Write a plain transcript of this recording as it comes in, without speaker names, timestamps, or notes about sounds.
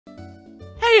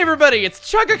Hey everybody,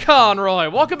 it's Chugga Conroy.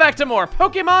 Welcome back to more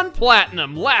Pokemon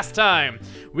Platinum. Last time,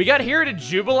 we got here to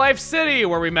Jubilife City,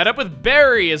 where we met up with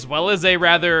Barry, as well as a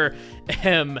rather,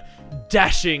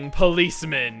 dashing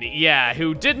policeman. Yeah,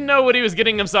 who didn't know what he was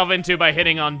getting himself into by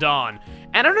hitting on Dawn.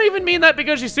 And I don't even mean that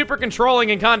because she's super controlling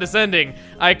and condescending.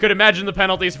 I could imagine the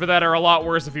penalties for that are a lot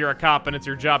worse if you're a cop and it's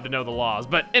your job to know the laws.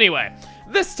 But anyway,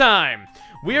 this time,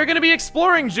 we are going to be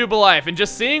exploring Jubilife and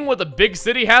just seeing what the big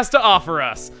city has to offer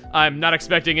us. I'm not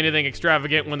expecting anything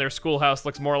extravagant when their schoolhouse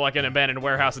looks more like an abandoned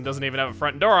warehouse and doesn't even have a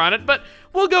front door on it, but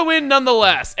we'll go in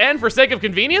nonetheless. And for sake of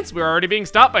convenience, we're already being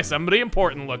stopped by somebody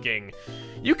important looking.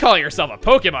 You call yourself a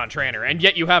Pokemon trainer, and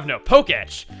yet you have no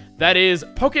Poketch. That is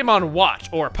Pokemon Watch,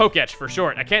 or Poketch for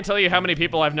short. I can't tell you how many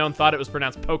people I've known thought it was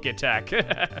pronounced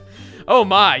Poketech. Oh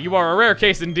my, you are a rare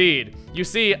case indeed. You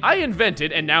see, I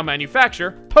invented and now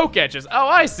manufacture Poketches. Oh,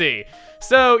 I see.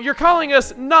 So you're calling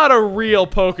us not a real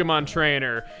Pokemon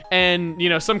trainer and, you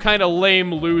know, some kind of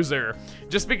lame loser,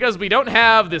 just because we don't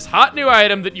have this hot new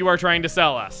item that you are trying to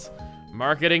sell us.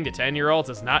 Marketing to 10-year-olds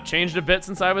has not changed a bit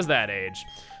since I was that age.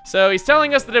 So he's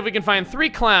telling us that if we can find 3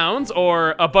 clowns,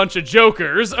 or a bunch of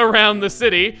jokers, around the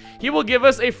city, he will give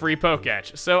us a free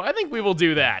Poketch. So I think we will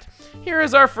do that. Here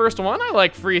is our first one. I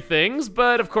like free things,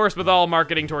 but of course with all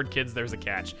marketing toward kids, there's a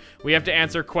catch. We have to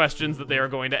answer questions that they are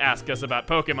going to ask us about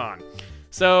Pokemon.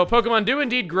 So Pokemon do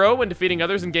indeed grow when defeating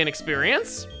others and gain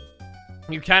experience.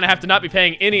 You kind of have to not be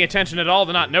paying any attention at all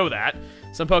to not know that.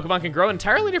 Some Pokemon can grow in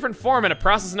entirely different form in a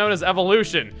process known as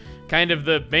evolution. Kind of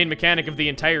the main mechanic of the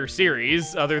entire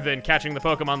series, other than catching the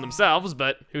Pokemon themselves,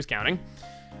 but who's counting?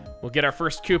 We'll get our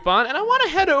first coupon, and I want to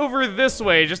head over this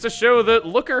way just to show that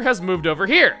Looker has moved over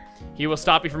here. He will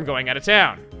stop you from going out of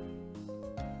town.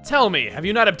 Tell me, have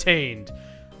you not obtained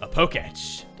a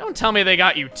Poketch? Don't tell me they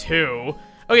got you 2.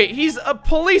 Okay, he's a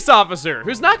police officer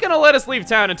who's not gonna let us leave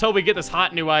town until we get this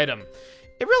hot new item.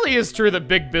 It really is true that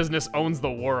big business owns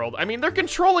the world. I mean, they're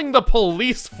controlling the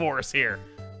police force here.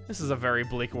 This is a very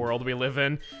bleak world we live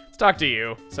in. Let's talk to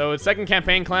you. So, second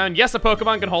campaign clown. Yes, a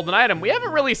Pokemon can hold an item. We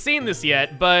haven't really seen this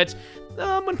yet, but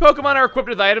when Pokemon are equipped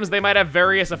with items, they might have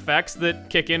various effects that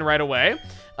kick in right away.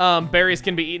 Berries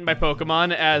can be eaten by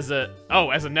Pokemon as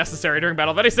a necessary during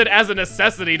battle. Then he said as a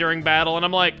necessity during battle, and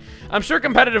I'm like, I'm sure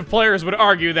competitive players would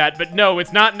argue that, but no,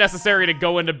 it's not necessary to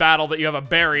go into battle that you have a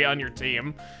berry on your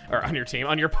team, on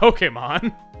your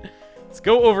Pokemon. Let's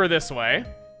go over this way.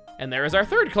 And there is our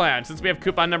third clown. Since we have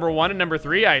coupon number 1 and number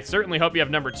 3, I certainly hope you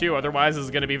have number 2, otherwise this is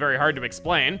going to be very hard to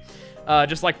explain.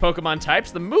 Just like Pokemon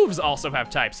types, the moves also have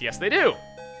types. Yes, they do.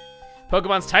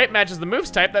 Pokemon's type matches the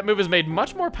move's type. That move is made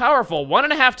much more powerful,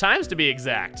 1.5 times to be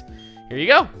exact. Here you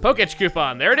go, Poketch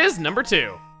coupon. There it is, number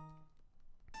 2.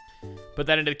 Put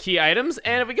that into the key items,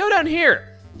 and if we go down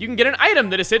here, you can get an item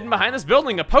that is hidden behind this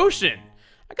building, a potion.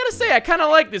 I gotta say, I kind of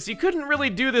like this. You couldn't really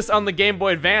do this on the Game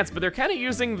Boy Advance, but they're kind of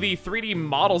using the 3D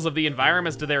models of the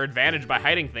environments to their advantage by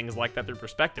hiding things like that through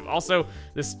perspective. Also,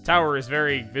 this tower is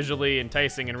very visually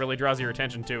enticing and really draws your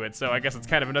attention to it, so I guess it's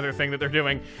kind of another thing that they're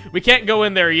doing. We can't go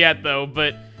in there yet, though,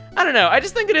 but I don't know. I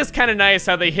just think it is kind of nice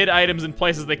how they hid items in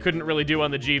places they couldn't really do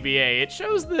on the GBA. It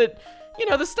shows that, you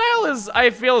know, the style is, I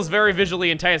feel, is very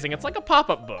visually enticing. It's like a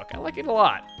pop-up book. I like it a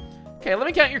lot. Okay, let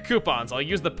me count your coupons. I'll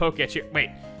use the Poketch here. Wait.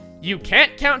 You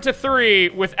can't count to 3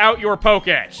 without your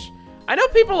Poketch. I know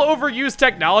people overuse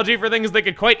technology for things they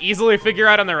could quite easily figure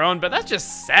out on their own, but that's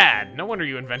just sad. No wonder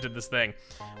you invented this thing.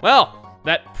 Well,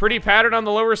 that pretty pattern on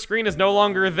the lower screen is no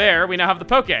longer there. We now have the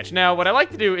Poketch. Now, what I like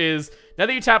to do is, now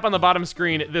that you tap on the bottom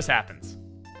screen, this happens.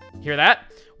 Hear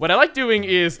that? What I like doing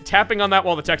is tapping on that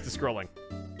while the text is scrolling.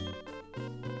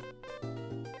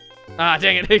 Ah,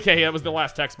 dang it. Okay, that was the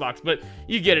last text box, but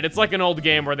you get it. It's like an old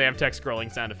game where they have text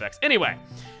scrolling sound effects. Anyway.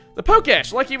 The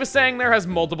Poketch, like he was saying, there has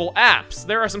multiple apps.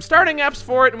 There are some starting apps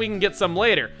for it, and we can get some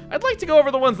later. I'd like to go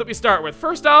over the ones that we start with.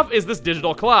 First off is this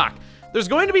digital clock. There's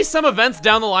going to be some events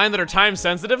down the line that are time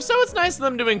sensitive, so it's nice of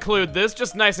them to include this,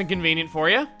 just nice and convenient for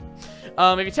you.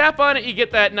 If you tap on it, you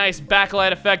get that nice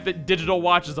backlight effect that digital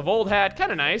watches of old had,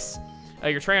 kind of nice.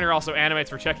 Your trainer also animates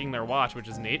for checking their watch, which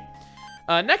is neat.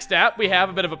 Next app, we have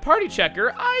a bit of a party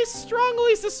checker. I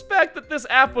strongly suspect that this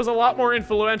app was a lot more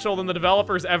influential than the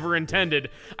developers ever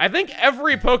intended. I think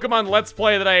every Pokemon Let's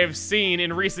Play that I have seen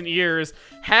in recent years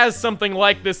has something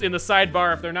like this in the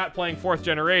sidebar if they're not playing 4th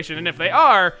generation, and if they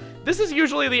are, this is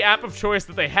usually the app of choice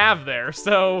that they have there,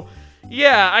 so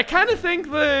yeah, I kind of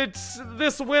think that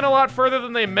this went a lot further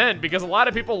than they meant, because a lot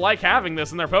of people like having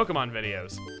this in their Pokemon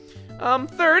videos.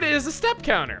 Third is a step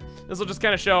counter. This will just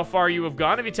kind of show how far you have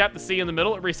gone. If you tap the C in the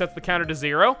middle, it resets the counter to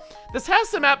 0. This has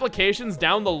some applications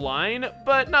down the line,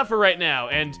 but not for right now.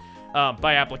 And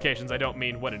By applications, I don't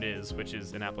mean what it is, which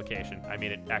is an application. I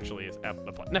mean, it actually is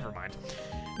never mind.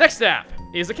 Next app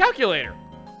is a calculator.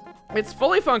 It's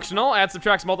fully functional, adds,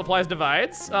 subtracts, multiplies,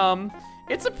 divides.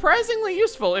 It's surprisingly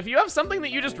useful. If you have something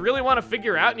that you just really want to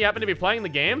figure out and you happen to be playing the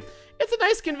game, it's a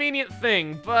nice, convenient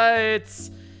thing, but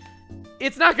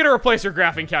it's not going to replace your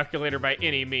graphing calculator by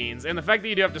any means. And the fact that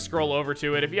you do have to scroll over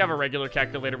to it, if you have a regular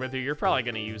calculator with you, you're probably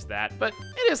going to use that. But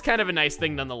it is kind of a nice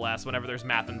thing nonetheless whenever there's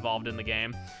math involved in the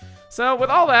game. So with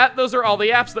all that, those are all the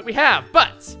apps that we have.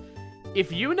 But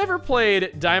if you never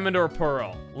played Diamond or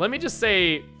Pearl, let me just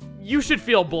say you should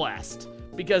feel blessed,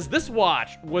 because this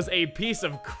watch was a piece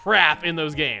of crap in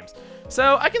those games.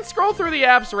 So I can scroll through the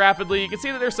apps rapidly. You can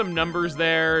see that there's some numbers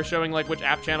there showing like which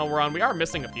app channel we're on. We are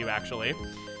missing a few actually.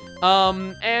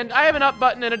 And I have an up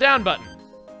button and a down button.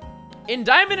 In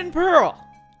Diamond and Pearl,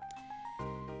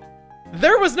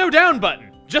 there was no down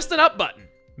button, just an up button.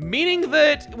 Meaning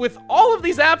that with all of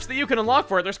these apps that you can unlock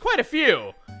for it, there's quite a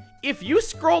few. If you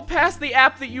scrolled past the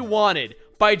app that you wanted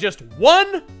by just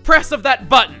one press of that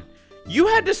button, you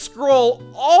had to scroll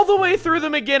all the way through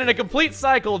them again in a complete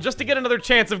cycle just to get another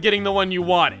chance of getting the one you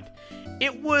wanted.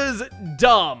 It was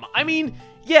dumb. I mean,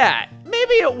 yeah,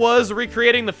 maybe it was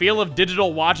recreating the feel of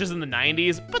digital watches in the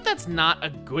 90s, but that's not a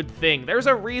good thing. There's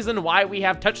a reason why we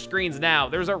have touchscreens now.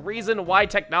 There's a reason why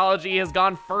technology has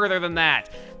gone further than that.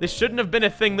 This shouldn't have been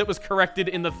a thing that was corrected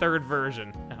in the third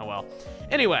version. Oh well.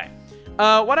 Anyway,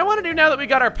 what I want to do now that we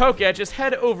got our Pokétch is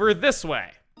head over this way.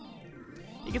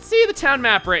 You can see the town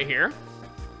map right here.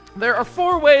 There are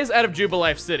 4 ways out of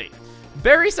Jubilife City.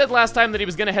 Barry said last time that he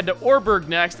was going to head to Orberg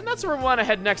next, and that's where we want to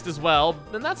head next as well,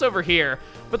 and that's over here.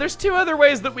 But there's 2 other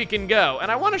ways that we can go,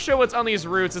 and I want to show what's on these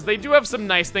routes, as they do have some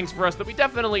nice things for us that we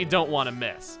definitely don't want to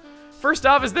miss. First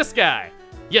off is this guy.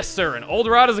 Yes, sir, an old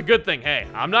rod is a good thing. Hey,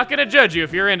 I'm not going to judge you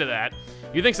if you're into that.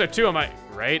 You think so too, am I?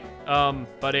 Right?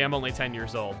 Buddy, I'm only 10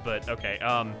 years old, but okay.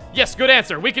 Yes, good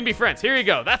answer. We can be friends. Here you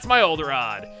go. That's my old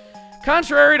rod.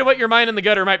 Contrary to what your mind in the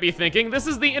gutter might be thinking, this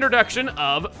is the introduction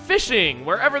of fishing.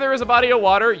 Wherever there is a body of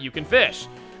water, you can fish.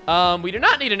 We do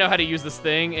not need to know how to use this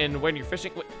thing, and when you're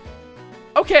fishing...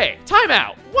 Okay, time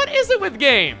out. What is it with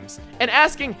games? And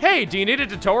asking, hey, do you need a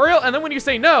tutorial? And then when you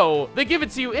say no, they give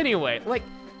it to you anyway. Like,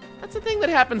 that's a thing that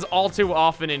happens all too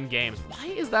often in games. Why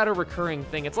is that a recurring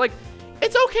thing? It's like,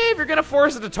 it's okay if you're gonna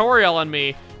force a tutorial on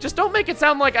me. Just don't make it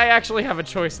sound like I actually have a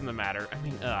choice in the matter. I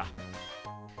mean,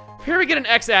 Here we get an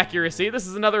X accuracy. This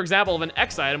is another example of an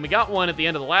X item. We got one at the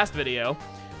end of the last video.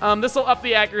 This will up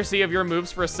the accuracy of your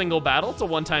moves for a single battle. It's a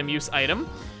one-time use item.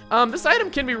 This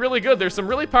item can be really good. There's some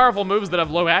really powerful moves that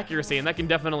have low accuracy, and that can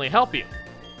definitely help you.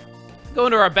 Go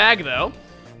into our bag, though.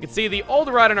 You can see the old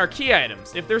rod in our key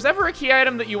items. If there's ever a key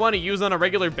item that you want to use on a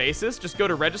regular basis, just go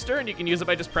to register, and you can use it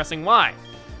by just pressing Y.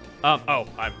 Oh,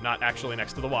 I'm not actually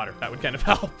next to the water. That would kind of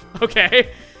help.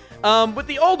 Okay. With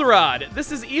the old rod,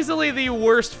 this is easily the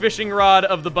worst fishing rod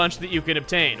of the bunch that you can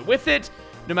obtain. With it,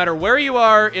 no matter where you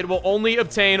are, it will only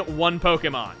obtain one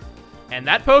Pokemon. And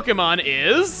that Pokemon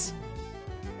is...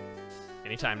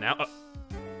 Anytime now. Oh,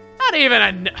 not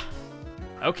even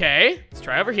a... Okay, let's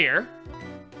try over here.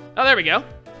 Oh, there we go.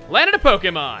 Landed a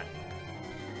Pokemon.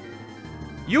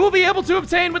 You will be able to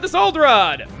obtain with this old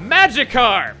rod,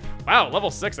 Magikarp. Wow,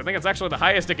 level 6. I think it's actually the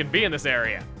highest it can be in this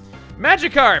area.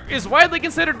 Magikarp is widely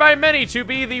considered by many to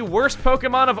be the worst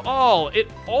Pokemon of all.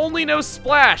 It only knows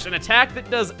Splash, an attack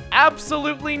that does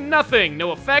absolutely nothing.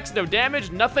 No effects, no damage,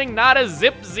 nothing, not a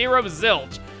zip, zero,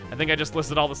 zilch. I think I just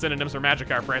listed all the synonyms for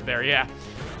Magikarp right there, yeah.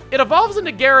 It evolves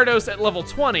into Gyarados at level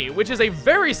 20, which is a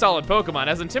very solid Pokemon. It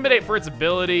has Intimidate for its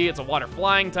ability, it's a water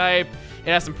flying type, it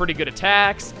has some pretty good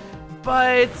attacks,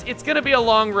 but it's gonna be a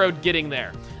long road getting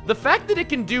there. The fact that it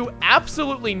can do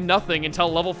absolutely nothing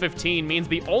until level 15 means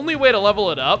the only way to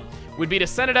level it up would be to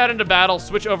send it out into battle,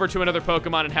 switch over to another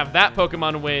Pokemon, and have that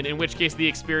Pokemon win, in which case the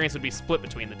experience would be split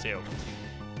between the two.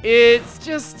 It's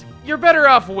just, you're better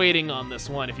off waiting on this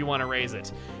one if you want to raise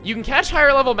it. You can catch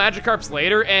higher level Magikarps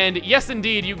later, and yes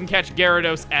indeed, you can catch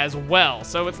Gyarados as well,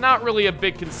 so it's not really a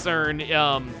big concern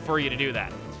for you to do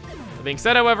that. That being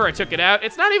said, however, I took it out.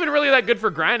 It's not even really that good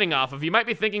for grinding off of. You might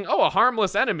be thinking, oh, a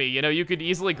harmless enemy. You know, you could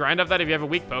easily grind off that if you have a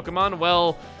weak Pokemon.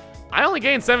 Well, I only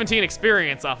gained 17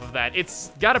 experience off of that.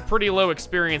 It's got a pretty low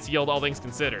experience yield, all things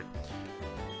considered.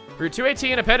 Route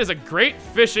 218 a pet is a great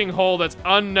fishing hole that's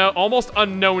almost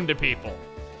unknown to people.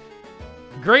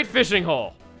 Great fishing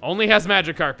hole. Only has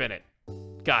Magikarp in it.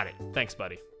 Got it. Thanks,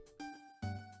 buddy.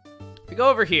 If we go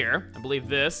over here, I believe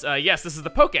this. Yes, this is the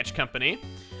Pokétch company.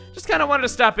 Just kind of wanted to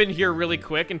stop in here really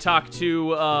quick and talk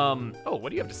to, oh, what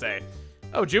do you have to say?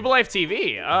 Oh, Jubilife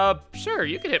TV. Sure,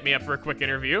 you can hit me up for a quick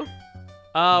interview.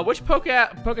 Which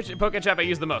Pokétch app I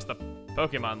use the most? The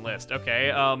Pokemon list.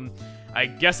 Okay, I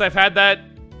guess I've had that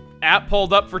app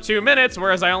pulled up for 2 minutes,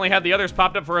 whereas I only had the others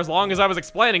popped up for as long as I was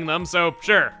explaining them, so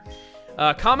sure.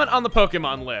 Comment on the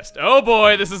Pokemon list. Oh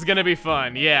boy, this is gonna be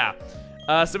fun, yeah.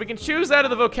 So we can choose out of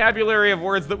the vocabulary of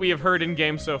words that we have heard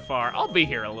in-game so far. I'll be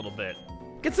here a little bit.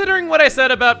 Considering what I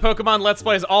said about Pokemon Let's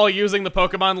Plays all using the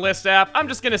Pokemon List app, I'm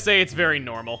just gonna say it's very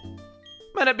normal.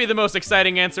 Might not be the most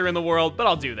exciting answer in the world, but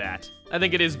I'll do that. I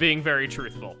think it is being very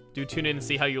truthful. Do tune in and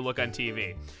see how you look on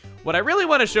TV. What I really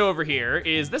want to show over here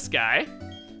is this guy,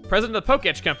 president of the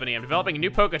Poketch Company. I'm developing a new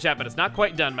Pokechat, but it's not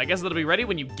quite done. My guess is it'll be ready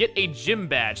when you get a gym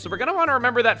badge. So we're gonna want to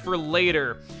remember that for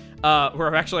later.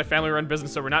 We're actually a family-run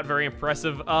business, so we're not very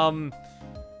impressive.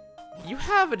 You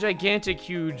have a gigantic,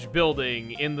 huge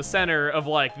building in the center of,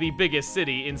 like, the biggest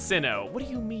city in Sinnoh. What do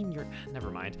you mean you're...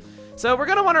 Never mind. So we're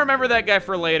gonna want to remember that guy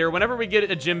for later. Whenever we get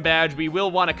a gym badge, we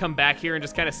will want to come back here and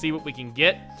just kind of see what we can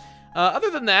get. Other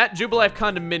than that, Jubilife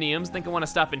condominiums. I think I want to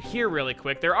stop in here really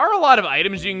quick. There are a lot of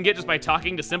items you can get just by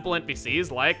talking to simple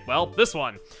NPCs, like, well, this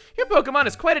one. Your Pokemon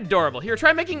is quite adorable. Here,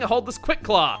 try making a hold this Quick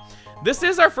Claw. This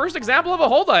is our first example of a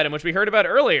hold item, which we heard about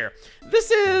earlier. This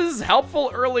is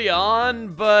helpful early on,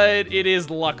 but it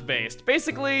is luck-based.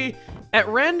 Basically, at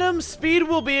random, speed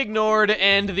will be ignored,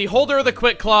 and the holder of the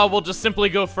Quick Claw will just simply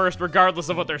go first regardless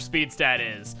of what their speed stat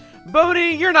is.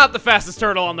 Bodhi, you're not the fastest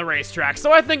turtle on the racetrack,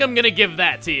 so I think I'm gonna give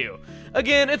that to you.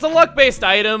 Again, it's a luck-based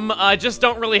item. I just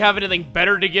don't really have anything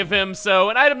better to give him, so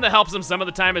an item that helps him some of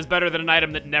the time is better than an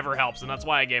item that never helps, and that's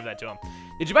why I gave that to him.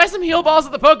 Did you buy some heal balls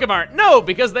at the Pokemart? No,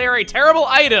 because they are a terrible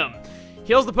item.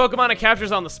 Heals the Pokemon and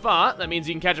captures on the spot. That means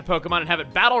you can catch a Pokemon and have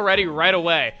it battle ready right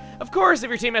away. Of course, if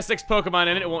your team has 6 Pokemon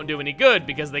in it, it won't do any good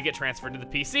because they get transferred to the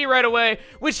PC right away,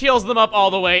 which heals them up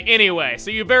all the way anyway,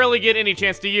 so you barely get any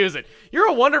chance to use it. You're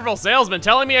a wonderful salesman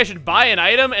telling me I should buy an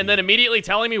item and then immediately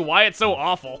telling me why it's so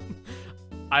awful.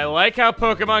 I like how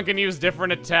Pokemon can use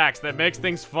different attacks. That makes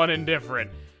things fun and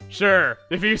different. Sure,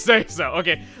 if you say so.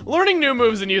 Okay, learning new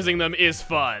moves and using them is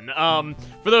fun.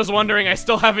 For those wondering, I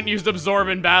still haven't used Absorb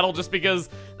in battle just because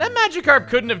that Magikarp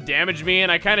couldn't have damaged me,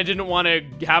 and I kind of didn't want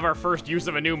to have our first use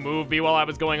of a new move be while I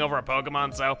was going over a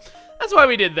Pokemon, so that's why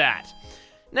we did that.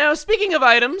 Now, speaking of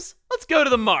items, let's go to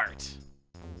the mart.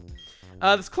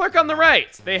 This clerk on the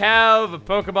right, they have a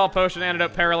Pokeball, Potion,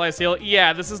 Antidote, Paralyze Heal.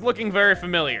 Yeah, this is looking very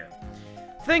familiar.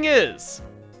 Thing is,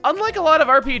 unlike a lot of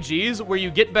RPGs where you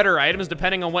get better items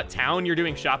depending on what town you're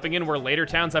doing shopping in, where later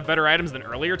towns have better items than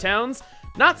earlier towns,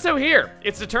 not so here.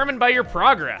 It's determined by your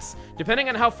progress. Depending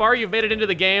on how far you've made it into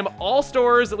the game, all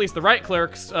stores, at least the right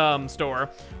clerk's store,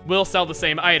 will sell the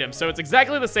same item. So it's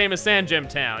exactly the same as Sand Gem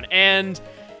Town. And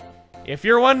if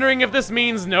you're wondering if this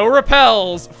means no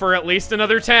repels for at least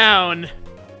another town...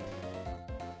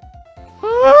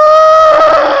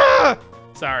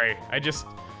 Sorry,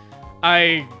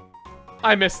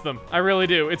 I miss them. I really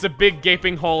do. It's a big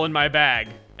gaping hole in my bag.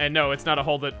 And no, it's not a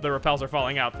hole that the repels are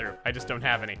falling out through. I just don't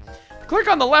have any. The clerk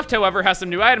on the left, however, has some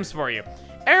new items for you.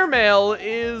 Airmail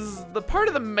is the part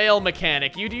of the mail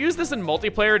mechanic. You'd use this in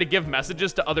multiplayer to give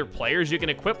messages to other players. You can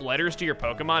equip letters to your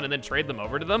Pokemon and then trade them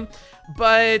over to them.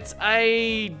 But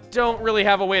I don't really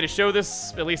have a way to show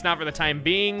this, at least not for the time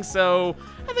being, so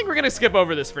I think we're gonna skip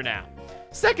over this for now.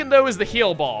 Second, though, is the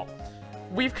Heal Ball.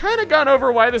 We've kind of gone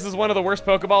over why this is one of the worst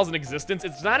Pokeballs in existence.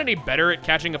 It's not any better at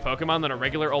catching a Pokemon than a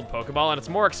regular old Pokeball, and it's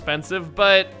more expensive,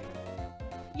 but,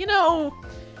 you know,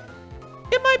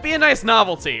 it might be a nice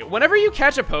novelty. Whenever you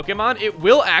catch a Pokemon, it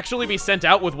will actually be sent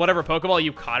out with whatever Pokeball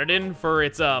you caught it in for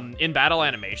its in-battle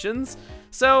animations.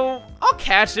 So I'll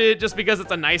catch it just because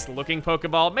it's a nice-looking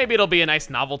Pokeball. Maybe it'll be a nice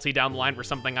novelty down the line for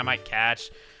something I might catch.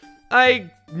 I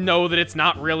know that it's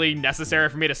not really necessary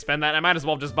for me to spend that. I might as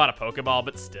well have just bought a Pokeball,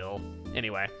 but still.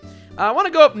 Anyway, I want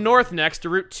to go up north next to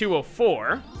Route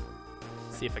 204.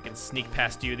 See if I can sneak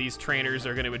past you. These trainers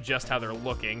are going to adjust how they're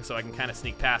looking, so I can kind of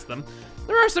sneak past them.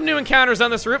 There are some new encounters on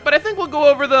this route, but I think we'll go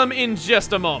over them in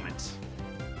just a moment.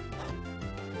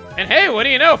 And hey, what do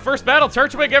you know? First battle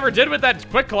Turtwig ever did with that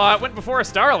Quick Claw, it went before a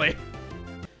Starly.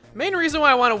 Main reason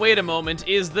why I want to wait a moment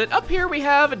is that up here we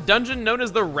have a dungeon known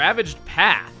as the Ravaged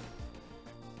Path.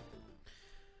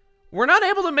 We're not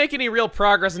able to make any real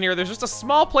progress in here. There's just a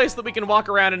small place that we can walk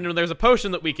around in, and there's a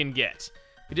potion that we can get.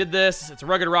 We did this. It's a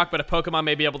rugged rock, but a Pokemon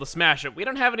may be able to smash it. We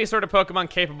don't have any sort of Pokemon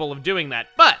capable of doing that,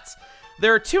 but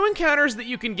there are 2 encounters that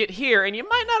you can get here, and you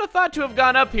might not have thought to have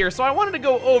gone up here, so I wanted to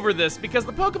go over this because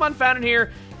the Pokemon found in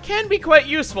here can be quite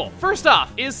useful. First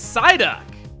off is Psyduck.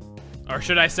 Or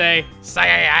should I say,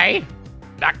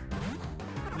 Psyduck.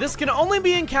 This can only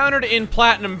be encountered in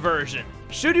Platinum version.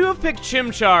 Should you have picked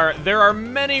Chimchar, there are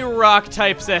many rock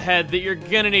types ahead that you're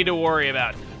gonna need to worry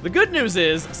about. The good news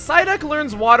is, Psyduck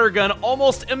learns Water Gun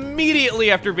almost immediately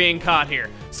after being caught here,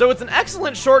 so it's an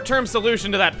excellent short-term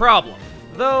solution to that problem.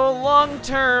 Though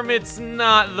long-term, it's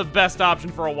not the best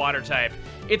option for a water type.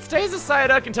 It stays a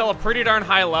Psyduck until a pretty darn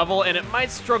high level, and it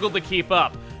might struggle to keep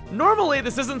up. Normally,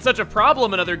 this isn't such a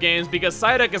problem in other games because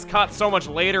Psyduck is caught so much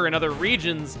later in other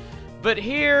regions, but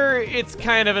here, it's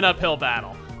kind of an uphill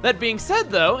battle. That being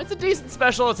said, though, it's a decent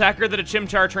special attacker that a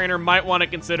Chimchar trainer might want to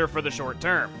consider for the short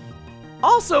term.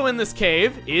 Also in this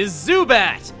cave is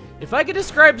Zubat. If I could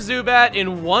describe Zubat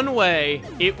in one way,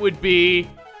 it would be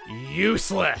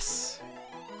useless.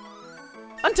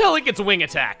 Until it gets Wing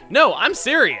Attack. No, I'm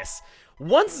serious.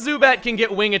 Once Zubat can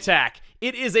get Wing Attack,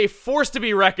 it is a force to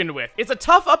be reckoned with. It's a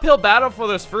tough uphill battle for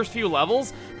those first few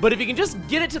levels, but if you can just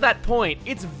get it to that point,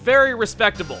 it's very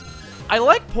respectable. I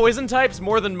like poison types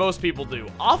more than most people do.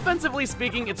 Offensively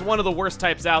speaking, it's one of the worst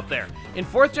types out there. In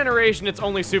 4th generation, it's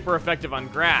only super effective on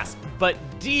grass, but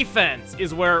defense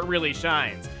is where it really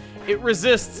shines. It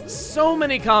resists so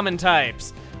many common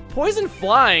types. Poison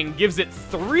Flying gives it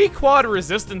 3 quad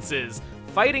resistances.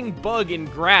 Fighting Bug in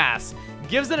grass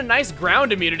gives it a nice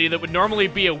ground immunity that would normally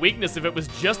be a weakness if it was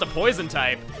just a poison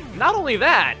type. Not only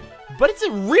that, but it's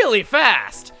really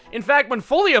fast. In fact, when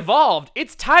fully evolved,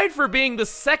 it's tied for being the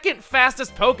 2nd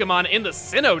fastest Pokemon in the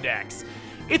Sinnoh Dex.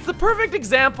 It's the perfect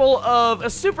example of a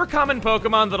super common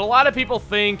Pokemon that a lot of people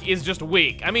think is just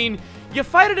weak. I mean, you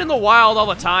fight it in the wild all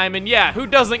the time, and yeah, who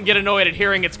doesn't get annoyed at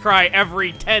hearing its cry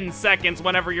every 10 seconds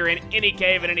whenever you're in any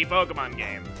cave in any Pokemon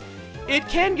game? It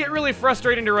can get really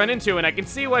frustrating to run into, and I can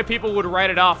see why people would write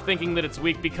it off thinking that it's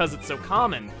weak because it's so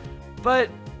common. But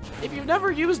if you've never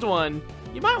used one,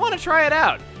 you might want to try it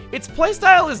out. Its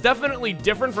playstyle is definitely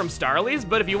different from Starly's,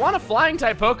 but if you want a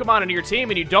flying-type Pokemon in your team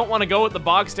and you don't want to go with the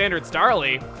bog-standard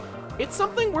Starly, it's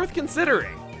something worth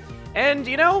considering. And,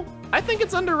 you know, I think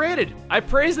it's underrated. I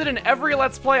praise it in every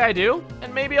Let's Play I do,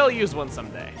 and maybe I'll use one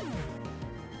someday.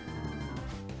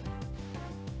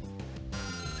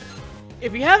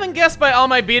 If you haven't guessed by all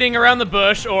my beating around the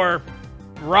bush, or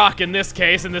rock in this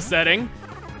case, in this setting,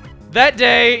 that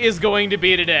day is going to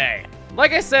be today.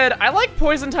 Like I said, I like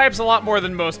poison types a lot more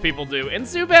than most people do, and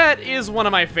Zubat is one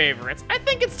of my favorites. I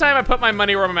think it's time I put my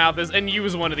money where my mouth is and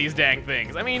use one of these dang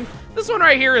things. I mean, this one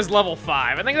right here is level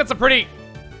 5. I think that's a pretty...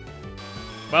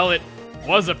 well, it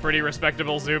was a pretty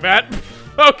respectable Zubat.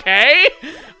 Okay.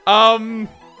 Well,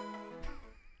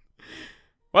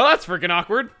 that's freaking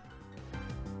awkward.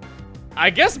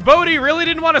 I guess Bodhi really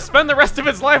didn't want to spend the rest of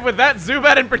its life with that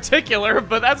Zubat in particular,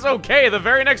 but that's okay. The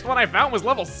very next one I found was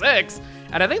level 6.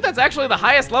 And I think that's actually the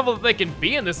highest level that they can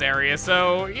be in this area,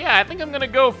 so yeah, I think I'm gonna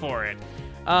go for it.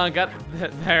 Got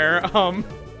there.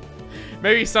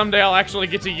 Maybe someday I'll actually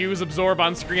get to use Absorb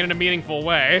on screen in a meaningful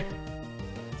way.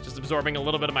 Just absorbing a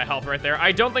little bit of my health right there.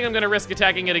 I don't think I'm gonna risk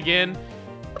attacking it again.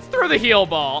 Let's throw the heal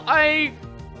ball. I'm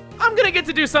gonna get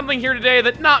to do something here today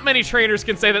that not many trainers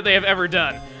can say that they have ever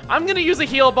done. I'm gonna use a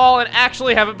heal ball and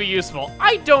actually have it be useful.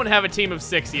 I don't have a team of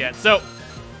 6 yet, so...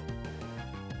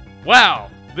 wow.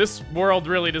 This world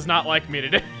really does not like me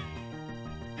today.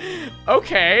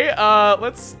 Okay,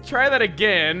 let's try that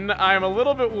again. I'm a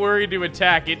little bit worried to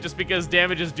attack it just because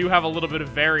damages do have a little bit of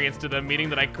variance to them, meaning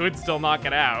that I could still knock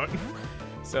it out.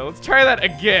 So let's try that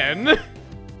again.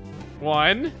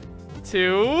 1,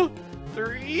 2,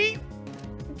 3.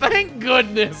 Thank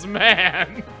goodness,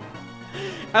 man.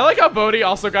 I like how Bodhi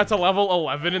also got to level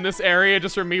 11 in this area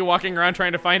just from me walking around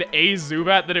trying to find a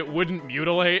Zubat that it wouldn't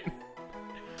mutilate.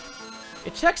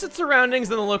 It checks its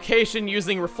surroundings and the location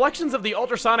using reflections of the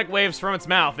ultrasonic waves from its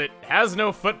mouth. It has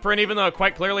no footprint, even though it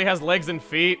quite clearly has legs and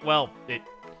feet. Well, it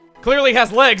clearly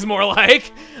has legs, more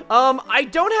like. I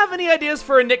don't have any ideas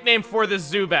for a nickname for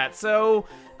this Zubat, so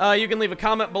you can leave a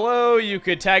comment below, you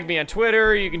could tag me on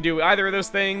Twitter, you can do either of those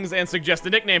things and suggest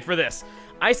a nickname for this.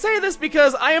 I say this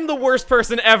because I am the worst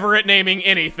person ever at naming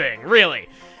anything, really.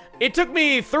 It took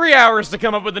me 3 hours to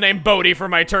come up with the name Bodhi for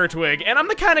my Turtwig, and I'm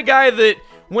the kind of guy that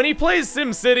when he plays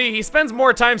SimCity, he spends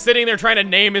more time sitting there trying to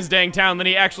name his dang town than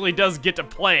he actually does get to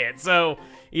play it. So,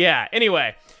 yeah,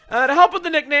 anyway. To help with the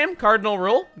nickname, Cardinal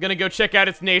Rule, gonna go check out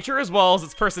its nature as well as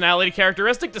its personality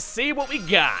characteristic to see what we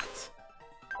got.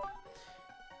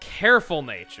 Careful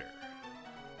nature.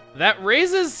 That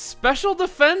raises special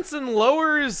defense and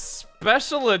lowers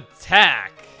special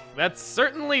attack. That's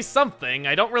certainly something.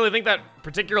 I don't really think that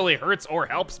particularly hurts or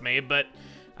helps me, but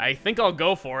I think I'll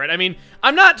go for it. I mean,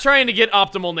 I'm not trying to get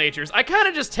optimal natures. I kind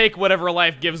of just take whatever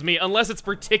life gives me unless it's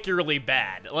particularly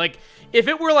bad. Like, if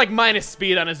it were like minus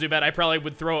speed on a Zubat, I probably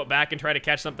would throw it back and try to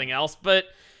catch something else, but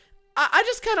I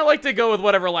just kind of like to go with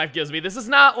whatever life gives me. This is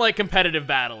not like competitive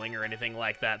battling or anything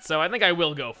like that, so I think I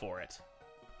will go for it.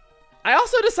 I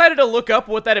also decided to look up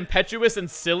what that impetuous and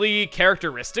silly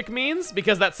characteristic means,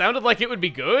 because that sounded like it would be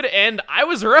good, and I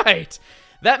was right.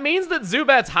 That means that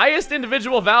Zubat's highest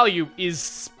individual value is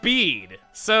speed.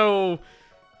 So,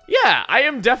 yeah, I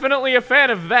am definitely a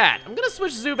fan of that. I'm gonna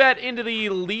switch Zubat into the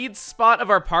lead spot of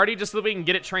our party just so that we can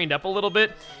get it trained up a little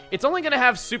bit. It's only gonna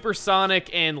have Supersonic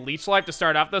and Leech Life to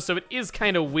start off though, so it is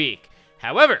kind of weak.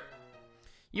 However,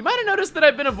 you might have noticed that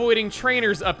I've been avoiding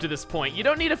trainers up to this point. You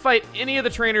don't need to fight any of the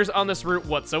trainers on this route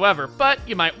whatsoever, but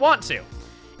you might want to.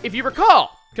 If you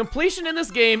recall, completion in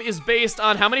this game is based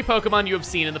on how many Pokemon you have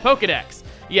seen in the Pokedex.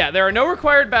 Yeah, there are no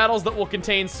required battles that will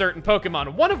contain certain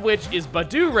Pokemon, one of which is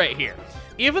Badoo right here.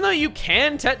 Even though you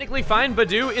can technically find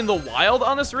Badoo in the wild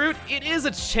on this route, it is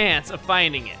a chance of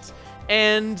finding it.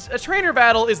 And a trainer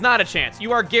battle is not a chance,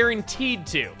 you are guaranteed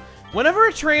to. Whenever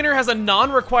a trainer has a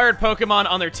non-required Pokemon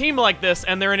on their team like this,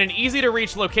 and they're in an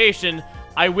easy-to-reach location,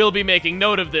 I will be making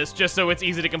note of this just so it's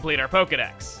easy to complete our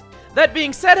Pokedex. That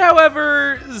being said,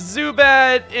 however,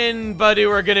 Zubat and Badoo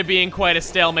are going to be in quite a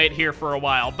stalemate here for a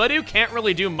while. Badoo can't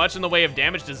really do much in the way of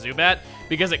damage to Zubat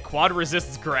because it quad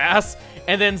resists grass,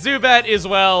 and then Zubat is,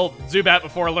 well, Zubat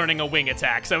before learning a wing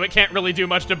attack, so it can't really do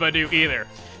much to Badoo either.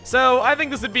 So I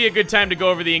think this would be a good time to go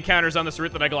over the encounters on this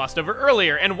route that I glossed over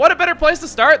earlier, and what a better place to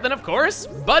start than, of course,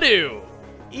 Badoo!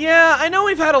 Yeah, I know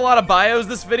we've had a lot of bios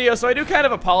this video, so I do kind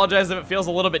of apologize if it feels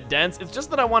a little bit dense. It's just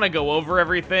that I want to go over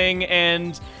everything,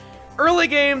 and early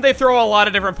game, they throw a lot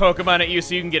of different Pokemon at you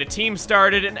so you can get a team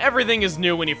started, and everything is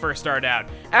new when you first start out.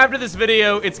 After this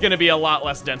video, it's going to be a lot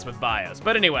less dense with bios.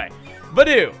 But anyway,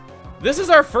 Badoo. This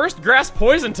is our first grass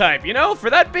poison type, you know,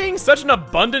 for that being such an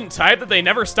abundant type that they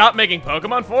never stopped making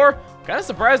Pokemon for, kind of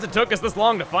surprised it took us this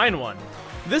long to find one.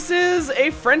 This is a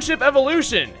friendship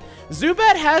evolution.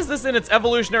 Zubat has this in its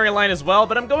evolutionary line as well,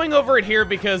 but I'm going over it here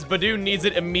because Badoo needs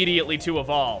it immediately to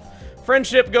evolve.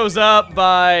 Friendship goes up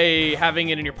by having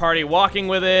it in your party, walking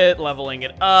with it, leveling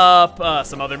it up,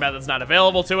 some other methods not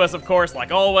available to us, of course,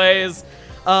 like always.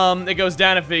 It goes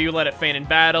down if you let it faint in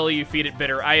battle, you feed it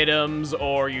bitter items,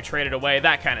 or you trade it away,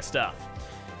 that kind of stuff.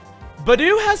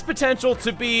 Badoo has potential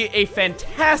to be a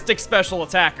fantastic special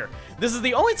attacker. This is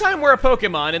the only time where a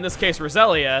Pokemon, in this case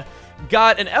Roselia,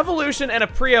 got an evolution and a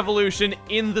pre-evolution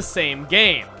in the same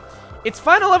game. Its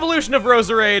final evolution of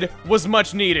Roserade was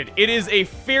much needed. It is a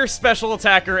fierce special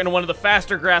attacker and one of the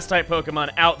faster grass-type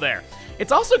Pokemon out there.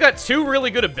 It's also got two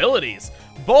really good abilities.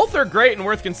 Both are great and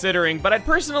worth considering, but I'd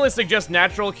personally suggest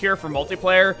Natural Cure for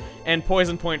multiplayer and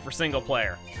Poison Point for single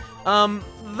player.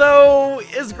 Though,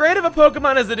 as great of a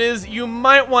Pokemon as it is, you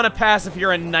might want to pass if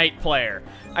you're a night player.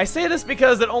 I say this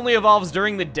because it only evolves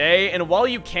during the day, and while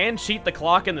you can cheat the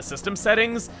clock in the system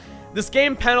settings, this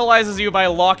game penalizes you by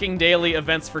locking daily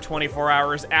events for 24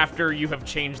 hours after you have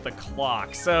changed the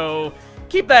clock, so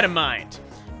keep that in mind.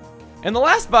 And the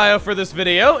last bio for this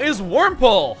video is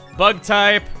Wurmple, bug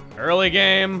type, early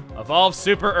game, evolves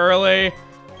super early,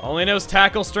 only knows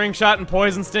Tackle, String Shot, and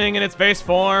Poison Sting in its base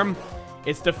form.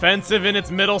 It's defensive in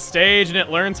its middle stage, and it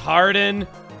learns Harden.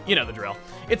 You know the drill.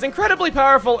 It's incredibly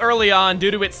powerful early on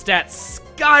due to its stats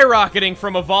skyrocketing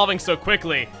from evolving so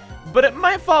quickly, but it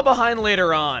might fall behind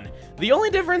later on. The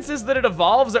only difference is that it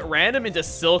evolves at random into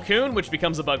Silcoon, which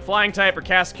becomes a bug flying type, or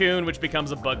Cascoon, which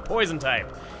becomes a bug poison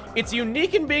type. It's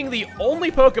unique in being the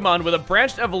only Pokemon with a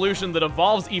branched evolution that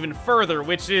evolves even further,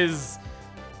 which is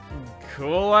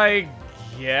cool, I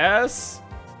guess?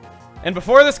 And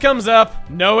before this comes up,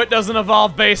 no, it doesn't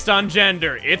evolve based on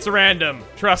gender. It's random.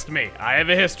 Trust me, I have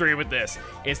a history with this.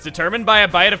 It's determined by a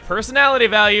bite of personality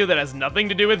value that has nothing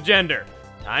to do with gender.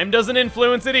 Time doesn't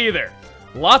influence it either.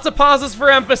 Lots of pauses for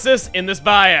emphasis in this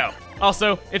bio.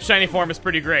 Also, its shiny form is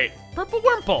pretty great. Purple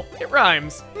Wurmple, it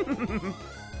rhymes.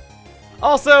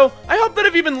 Also, I hope that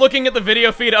if you've been looking at the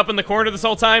video feed up in the corner this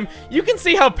whole time, you can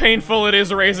see how painful it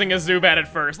is raising a Zubat at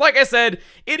first. Like I said,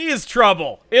 it is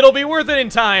trouble. It'll be worth it in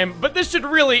time, but this should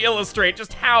really illustrate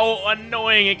just how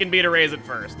annoying it can be to raise at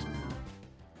first.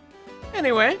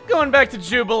 Anyway, going back to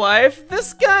Jubilife,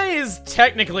 this guy is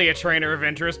technically a trainer of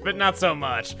interest, but not so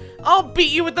much. I'll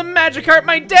beat you with the Magikarp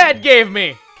my dad gave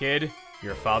me! Kid,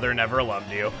 your father never loved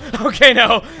you. Okay,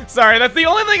 no, sorry, that's the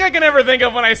only thing I can ever think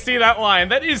of when I see that line.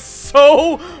 That is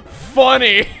so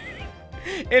funny.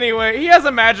 Anyway, he has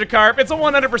a Magikarp. It's a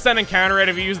 100% encounter rate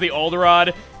if you use the Old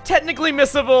Rod. Technically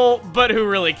missable, but who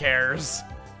really cares?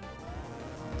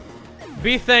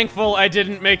 Be thankful I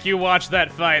didn't make you watch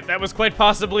that fight. That was quite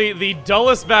possibly the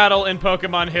dullest battle in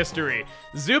Pokemon history.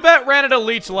 Zubat ran out of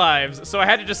leech lives, so I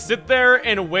had to just sit there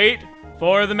and wait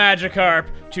for the Magikarp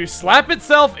to slap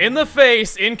itself in the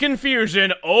face in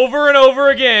confusion over and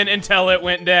over again until it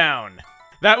went down.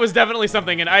 That was definitely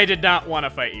something, and I did not want to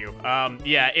fight you.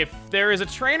 Yeah, if there is a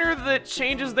trainer that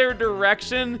changes their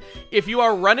direction, if you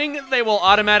are running, they will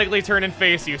automatically turn and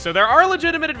face you. So there are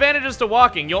legitimate advantages to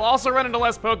walking. You'll also run into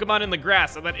less Pokemon in the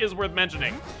grass, so that is worth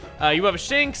mentioning. You have a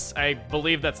Shinx. I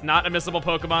believe that's not a missable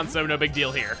Pokemon, so no big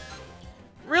deal here.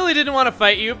 Really didn't want to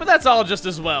fight you, but that's all just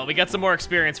as well. We got some more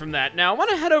experience from that. Now, I want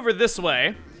to head over this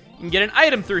way and get an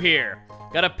item through here.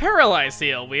 Got a Paralyze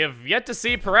Heal. We have yet to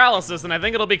see Paralysis, and I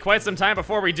think it'll be quite some time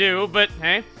before we do, but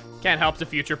hey, can't help to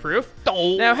future-proof.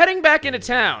 Oh. Now, heading back into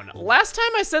town. Last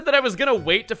time I said that I was gonna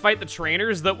wait to fight the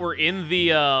trainers that were in the,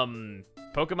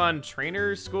 Pokemon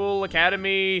Trainer School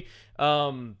Academy,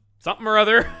 something or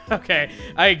other. Okay,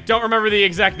 I don't remember the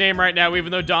exact name right now,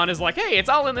 even though Dawn is like, hey, it's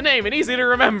all in the name and easy to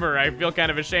remember. I feel kind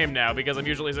of ashamed now because I'm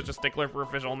usually such a stickler for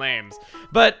official names.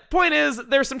 But point is,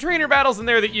 there's some trainer battles in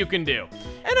there that you can do.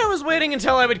 And I was waiting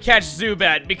until I would catch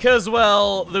Zubat because,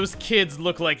 well, those kids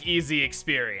look like easy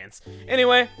experience.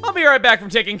 Anyway, I'll be right back from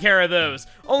taking care of those.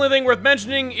 Only thing worth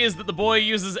mentioning is that the boy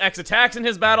uses X attacks in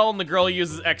his battle and the girl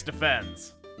uses X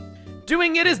defends.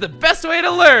 Doing it is the best way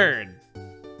to learn!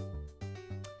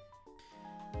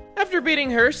 After beating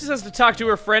her, she says to talk to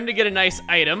her friend to get a nice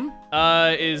item.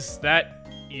 Is that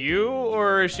you,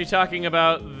 or is she talking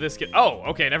about this kid? Oh,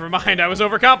 okay, never mind, I was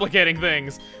overcomplicating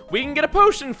things. We can get a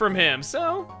potion from him,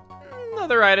 so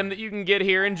another item that you can get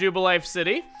here in Jubilife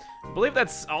City. I believe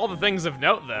that's all the things of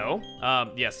note, though.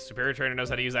 Yes, Superior Trainer knows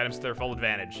how to use items to their full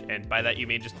advantage, and by that you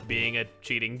mean just being a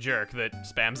cheating jerk that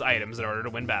spams items in order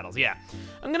to win battles, yeah.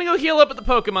 I'm gonna go heal up at the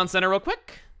Pokemon Center real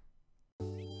quick.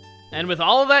 And with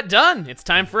all of that done, it's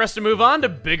time for us to move on to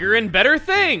bigger and better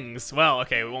things. Well,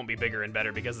 okay, it won't be bigger and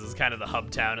better because this is kind of the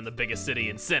hub town and the biggest city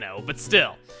in Sinnoh, but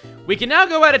still. We can now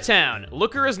go out of town.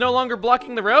 Looker is no longer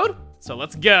blocking the road, so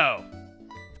let's go.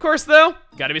 Of course, though,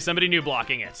 gotta be somebody new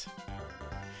blocking it.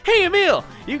 Hey, Emil,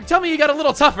 you tell me you got a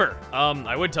little tougher.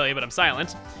 I would tell you, but I'm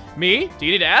silent. Me? Do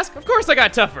you need to ask? Of course I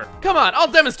got tougher. Come on, I'll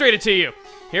demonstrate it to you.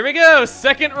 Here we go,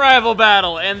 second rival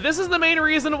battle, and this is the main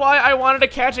reason why I wanted to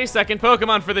catch a second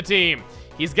Pokemon for the team.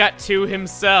 He's got 2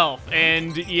 himself,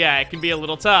 and yeah, it can be a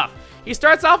little tough. He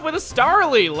starts off with a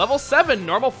Starly, level 7,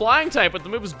 normal flying type with the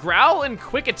moves Growl and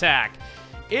Quick Attack.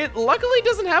 It luckily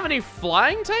doesn't have any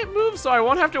flying type moves, so I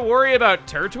won't have to worry about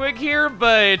Turtwig here,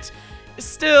 but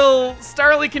still,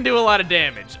 Starly can do a lot of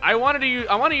damage. I want to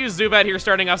use Zubat here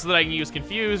starting off so that I can use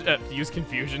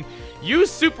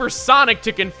Supersonic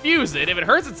to confuse it. If it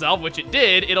hurts itself, which it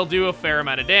did, it'll do a fair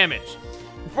amount of damage.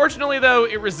 Unfortunately, though,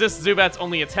 it resists Zubat's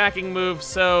only attacking move,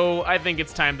 so I think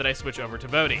it's time that I switch over to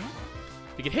Bodhi.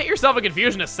 If you could hit yourself a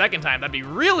confusion a second time, that'd be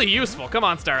really useful. Come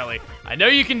on, Starly. I know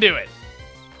you can do it.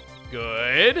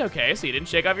 Good. Okay, so you didn't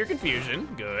shake off your confusion.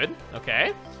 Good.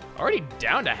 Okay. Already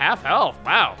down to half health.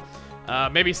 Wow.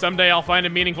 Maybe someday I'll find a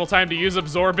meaningful time to use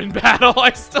Absorb in battle.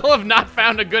 I still have not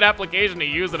found a good application to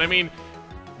use it. I mean,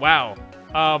 wow.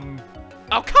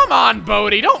 Oh, come on,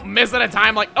 Bodhi. Don't miss at a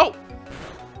time like, oh.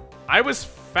 I was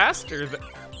faster than,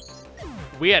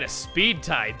 we had a speed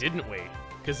tie, didn't we?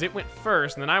 Because it went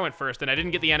first, and then I went first, and I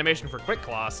didn't get the animation for Quick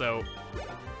Claw, so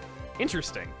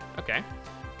interesting. Okay.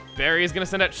 Barry is gonna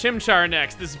send out Chimchar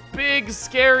next. This big,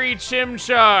 scary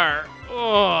Chimchar.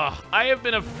 Ugh, I have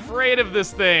been afraid of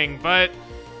this thing, but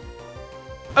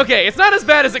okay, it's not as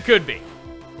bad as it could be.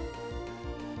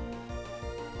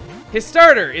 His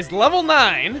starter is level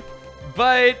 9,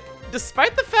 but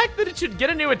despite the fact that it should get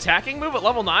a new attacking move at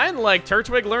level 9, like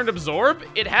Turtwig learned Absorb,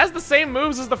 it has the same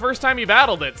moves as the first time you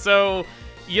battled it, so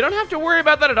you don't have to worry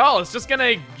about that at all. It's just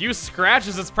gonna use Scratch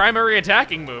as its primary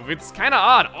attacking move. It's kinda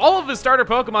odd. All of the starter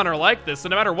Pokemon are like this, so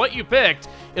no matter what you picked,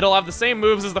 it'll have the same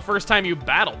moves as the first time you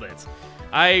battled it.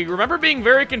 I remember being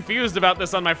very confused about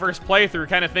this on my first playthrough,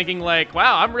 kind of thinking like,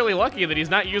 wow, I'm really lucky that he's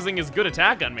not using his good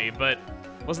attack on me, but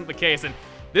wasn't the case. And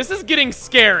this is getting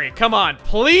scary. Come on,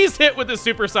 please hit with the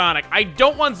Supersonic. I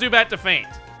don't want Zubat to faint.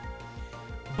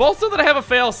 Both so that I have a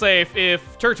failsafe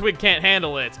if Turtwig can't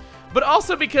handle it, but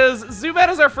also because Zubat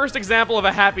is our first example of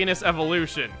a happiness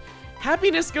evolution.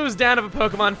 Happiness goes down if a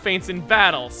Pokemon faints in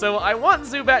battle, so I want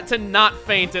Zubat to not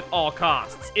faint at all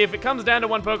costs. If it comes down to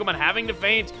one Pokemon having to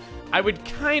faint, I would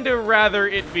kinda rather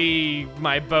it be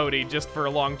my Bodhi just for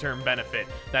long-term benefit.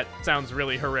 That sounds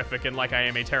really horrific and like I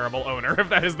am a terrible owner if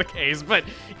that is the case, but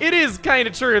it is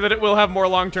kinda true that it will have more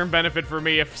long-term benefit for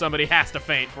me if somebody has to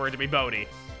faint for it to be Bodhi.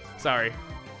 Sorry,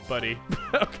 buddy.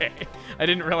 Okay, I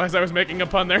didn't realize I was making a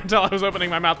pun there until I was opening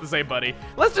my mouth to say buddy.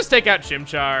 Let's just take out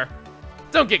Chimchar.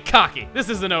 Don't get cocky, this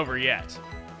isn't over yet.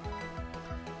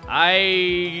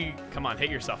 Come on, hit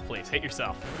yourself, please, hit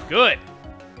yourself. Good.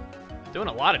 Doing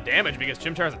a lot of damage because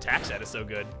Chimchar's attack set is so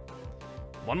good.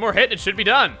 One more hit and it should be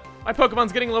done. My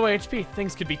Pokemon's getting low HP.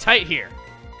 Things could be tight here.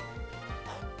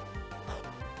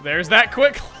 There's that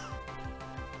quick.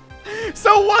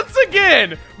 So once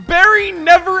again, Barry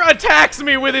never attacks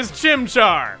me with his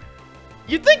Chimchar.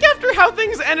 You'd think after how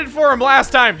things ended for him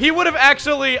last time, he would have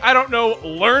actually, I don't know,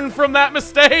 learned from that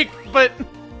mistake, but...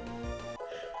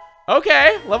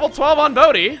 Okay, level 12 on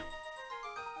Bodhi.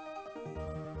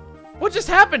 What just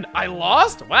happened? I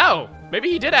lost? Wow, maybe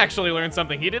he did actually learn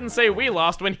something. He didn't say we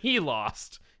lost when he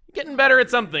lost. Getting better at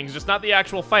some things, just not the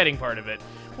actual fighting part of it.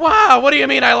 Wow, what do you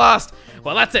mean I lost?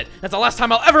 Well, that's it. That's the last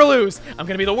time I'll ever lose. I'm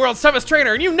gonna be the world's toughest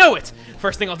trainer, and you know it.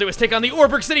 First thing I'll do is take on the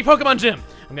Jubilife City Pokemon Gym.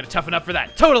 I'm gonna toughen up for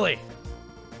that, totally.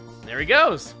 There he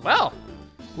goes. Well,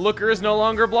 Looker is no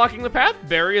longer blocking the path.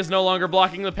 Barry is no longer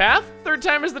blocking the path. Third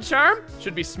time is the charm.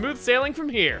 Should be smooth sailing from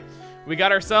here. We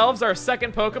got ourselves our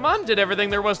second Pokemon, did everything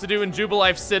there was to do in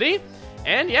Jubilife City,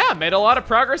 and yeah, made a lot of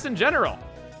progress in general.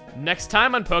 Next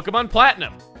time on Pokemon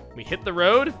Platinum, we hit the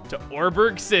road to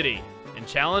Jubilife City and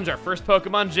challenge our first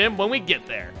Pokemon gym when we get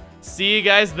there. See you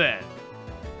guys then.